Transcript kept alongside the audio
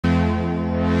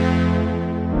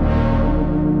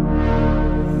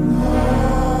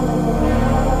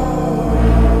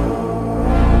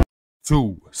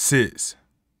2 6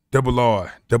 double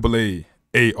R double A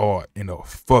AR in the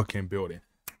fucking building.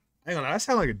 Hang on, that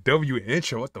sound like a W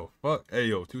intro. What the fuck? Hey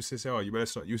yo, 2 6 AR, you better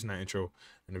start using that intro.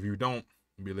 And if you don't,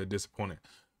 you'll be a little disappointed.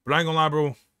 But I ain't gonna lie,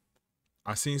 bro.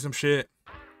 I seen some shit.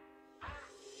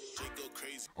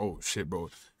 Oh shit, bro.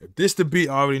 If this the beat,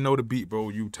 I already know the beat, bro.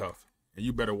 You tough. And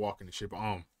you better walk in the shit.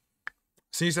 But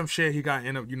seen some shit, he got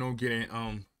end up, getting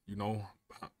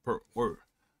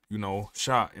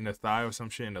shot in the thigh or some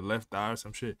shit, in the left thigh or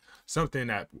some shit. Something in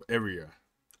that area.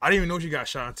 I didn't even know she got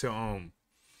shot until I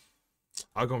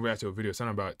was gonna react to a video,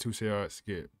 something about 2 CRs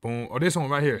get boom. Oh, this one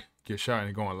right here, get shot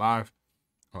and going live.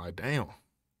 I'm like, damn.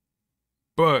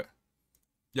 But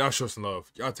y'all show some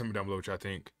love. Y'all tell me down below what y'all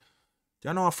think.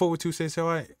 Y'all know I fuck with 2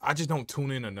 CRs. I just don't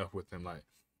tune in enough with him. Like,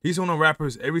 he's one of the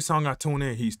rappers. Every song I tune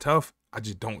in, he's tough. I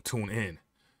just don't tune in.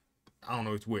 I don't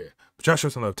know, it's weird. But y'all show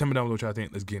some love. Tell me down below what y'all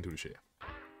think. Let's get into the shit.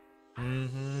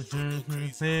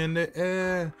 In the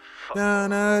air, I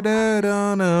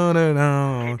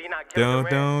don't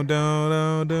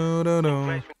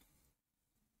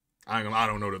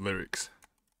know the lyrics.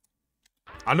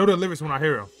 I know the lyrics when I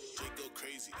hear them.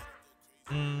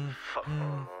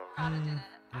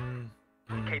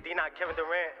 KD not Kevin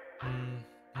Durant.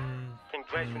 King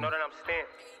Drench, you know that I'm staying.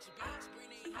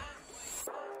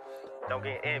 Don't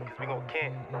get in, cause we gon'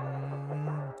 kin.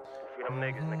 Free them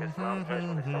niggas, Slime Drench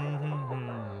when they say.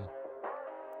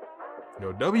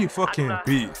 Yo, W fucking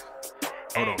beat.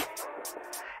 Hold on.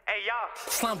 Hey, y'all.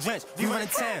 Slime Drench, we running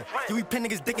town. You we pin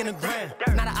niggas dick in the ground.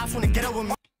 Not an option to get over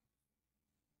me.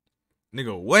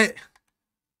 Nigga, what?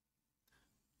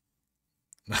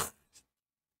 Nah,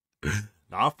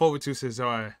 I fuck with 2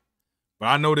 CRs, but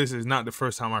I know this is not the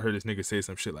first time I heard this nigga say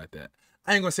some shit like that.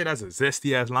 I ain't gonna say that's a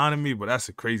zesty ass line to me, but that's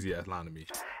a crazy ass line to me.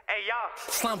 Hey, y'all.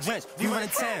 Slime Drench, we running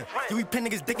town. You we pin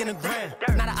niggas dick in the ground.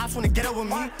 Not an option to get over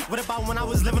me. What about when I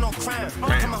was living on crime?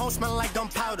 Coming home smelling like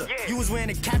gunpowder. You was wearing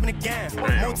a cap and a gown.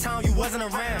 More time you wasn't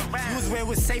around. You was where it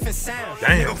was safe and sound.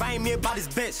 Damn. Nigga writing me about this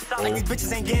bitch. Like these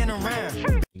bitches ain't getting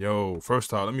around. Yo,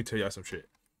 first off, let me tell y'all some shit.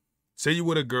 Say you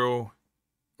with a girl,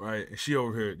 right, and she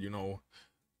over here,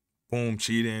 boom,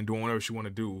 cheating, doing whatever she want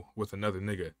to do with another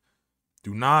nigga.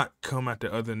 Do not come at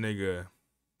the other nigga.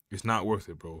 It's not worth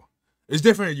it, bro. It's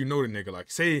different if you know the nigga.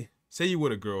 Like, say you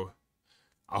with a girl.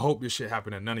 I hope this shit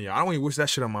happen to none of y'all. I don't even wish that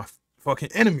shit on my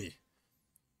fucking enemy.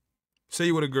 Say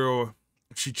you with a girl,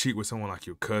 she cheat with someone like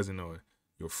your cousin or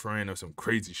your friend or some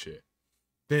crazy shit.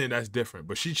 Then that's different.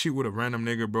 But she cheat with a random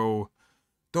nigga, bro.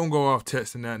 Don't go off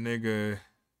texting that nigga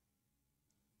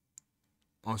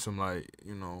on some, like,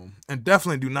 and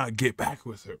definitely do not get back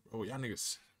with her, bro. Y'all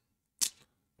niggas,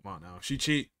 come on now. She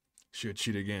cheat, she'll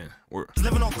cheat again.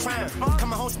 Living on crime,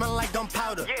 coming home smelling like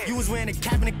gunpowder. You was wearing a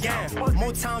cap and a gown.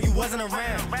 More time you wasn't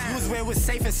around. You was where it was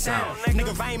safe and sound.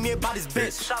 Nigga writing me about this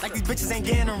bitch. Like these bitches ain't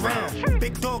getting around.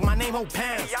 Big dog, my name hold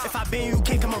pounds. If I been you,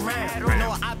 can't come around.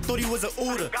 No, I thought he was a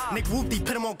Uda. Nick Whoopty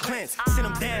put him on cleanse. Sent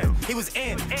him down, he was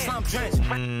in. Slime Drench.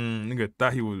 Nigga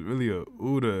thought he was really a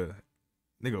Uda.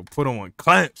 Nigga put him on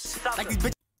clamps. Like these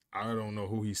bitches. I don't know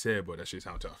who he said, but that shit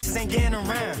sound tough. Ain't getting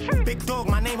around. Big dog,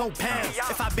 my name hold pounds.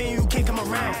 If I been you, can't come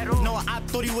around. No, I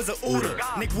thought he was a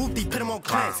Uda. Nick Whoopty put him on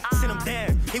cleanse. Sent him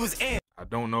down, he was in. I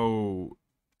don't know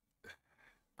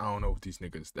with these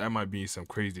niggas. That might be some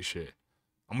crazy shit.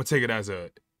 I'm gonna take it as a,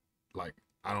 like,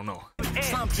 I don't know.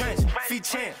 Slime Drench, feet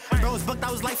champ. Bros booked,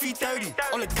 I was like feet 30.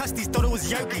 All the custies thought it was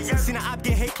Yerkes. Seen the op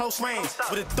get hit close range,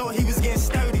 but it thought he was getting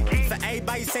sturdy. For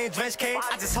everybody saying Drench came,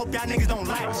 I just hope y'all niggas don't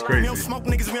like. That's crazy. We don't smoke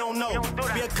niggas, we don't know.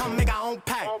 We'll come make our own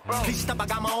pack. Please stop, I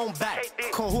got my own back.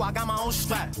 Cool, who I got my own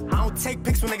strap. I don't take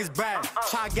pics when niggas brag.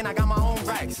 Try again, I got my own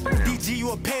racks. DG, you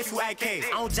a pants, you AK. I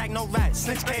don't jack no rat,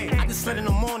 snitch K. I just slid in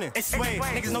the morning, it's sway.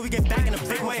 Niggas know we get back in a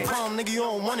big way. Calm, nigga, you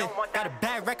don't want it. Got a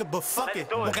bad record, but fuck it.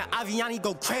 Look at Aviani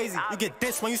go crazy. You get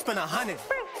this when you spend 100.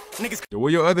 Niggas. Yo,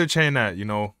 where your other chain at,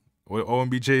 what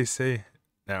OMBJ say?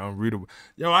 That unreadable.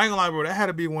 Yo, I ain't gonna lie, bro. That had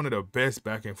to be one of the best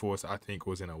back and forths I think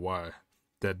was in a while.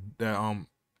 That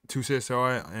 2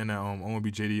 CRs and that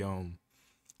OMBJD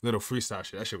little freestyle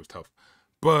shit. That shit was tough.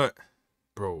 But,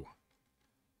 bro,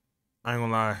 I ain't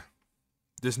gonna lie.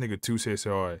 This nigga 2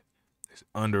 CRs is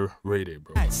underrated,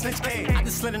 bro. Snitch K, I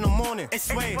just slid in the morning.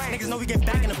 It's sway. Niggas know we get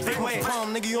back in a big way.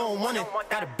 Calm, nigga, you don't want it.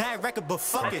 Got a bad record, but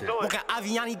fuck it. Look at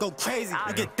Aviani go crazy.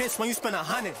 You get this when you spend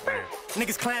 100.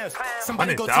 Niggas clowns.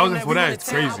 Somebody go tell them that we for that. It's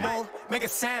crazy. Make a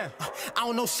sound. I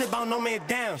don't know shit about no man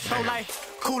down. So like,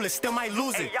 cool it, still might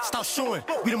lose it. Start showing,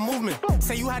 we the movement.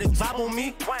 Say you had a drop on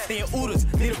me, then your oodles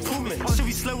need improvement. Should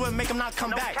we slip with make them not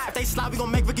come back? If they slide, we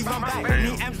gon' make Ricky run back.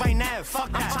 Need amps right now,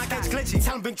 fuck that. I'm tryna catch glitchy,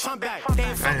 tell them bring Trump back. They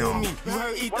ain't fucking with me, you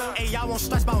heard ether. Hey, y'all won't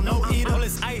stress about no eater. All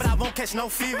this ice, but I won't catch no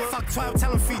fever. Fuck 12,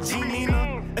 tell them free G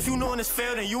Nina. If you know in this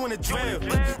field and you in the drill,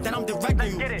 then I'm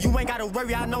directing you. You ain't gotta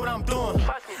worry, I know what I'm doing.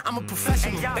 I'm a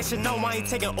professional, they should know I ain't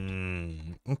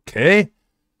taking. Okay.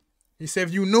 He said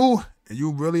if you knew and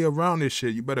you really around this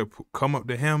shit, you better come up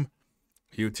to him.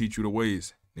 He'll teach you the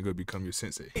ways. Nigga become your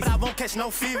sensei. But I won't catch no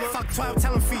fever. Fuck 12,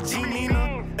 tell him free G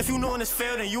Nina. If you know in this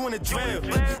field and you in the drill,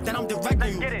 then I'm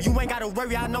directing you. You ain't gotta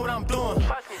worry, I know what I'm doing.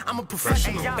 I'm a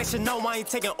professional. They should know I ain't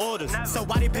taking orders. So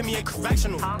why they put me in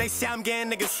correctional? They say I'm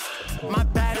getting niggas. My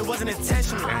bad, it wasn't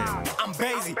intentional. I'm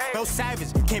crazy, bro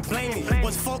savage, can't blame me.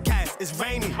 What's forecast? It's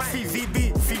rainy. Free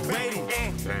VB, free rating.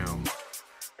 Damn.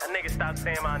 That nigga stop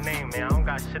saying my name, man. I don't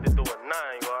got shit to do with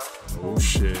none, you are. Oh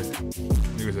shit.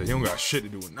 Nigga said he don't got shit to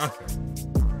do with nothing.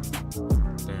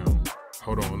 Damn.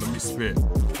 Hold on, let me spit.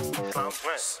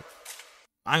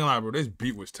 I ain't gonna lie, bro. This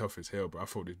beat was tough as hell, bro. I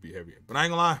thought this beat heavier. But I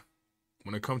ain't gonna lie.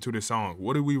 When it comes to this song,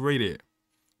 what did we rate it?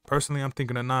 Personally, I'm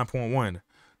thinking a 9.1.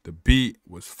 The beat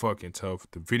was fucking tough.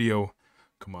 The video,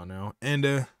 come on now. And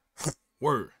the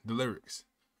the lyrics.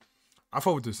 I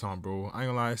fuck with this song, bro. I ain't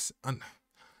gonna lie.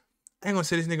 I ain't gonna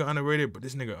say this nigga underrated, but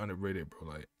this nigga underrated, bro.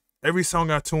 Like, every song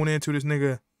I tune into this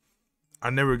nigga, I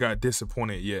never got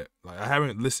disappointed yet. Like, I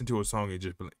haven't listened to a song and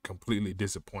just been completely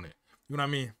disappointed. You know what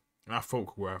I mean? And I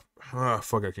fuck where I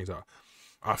can't talk.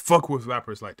 I fuck with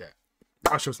rappers like that.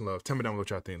 I'll show some love. Tell me down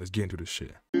what y'all think. Let's get into this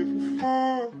shit.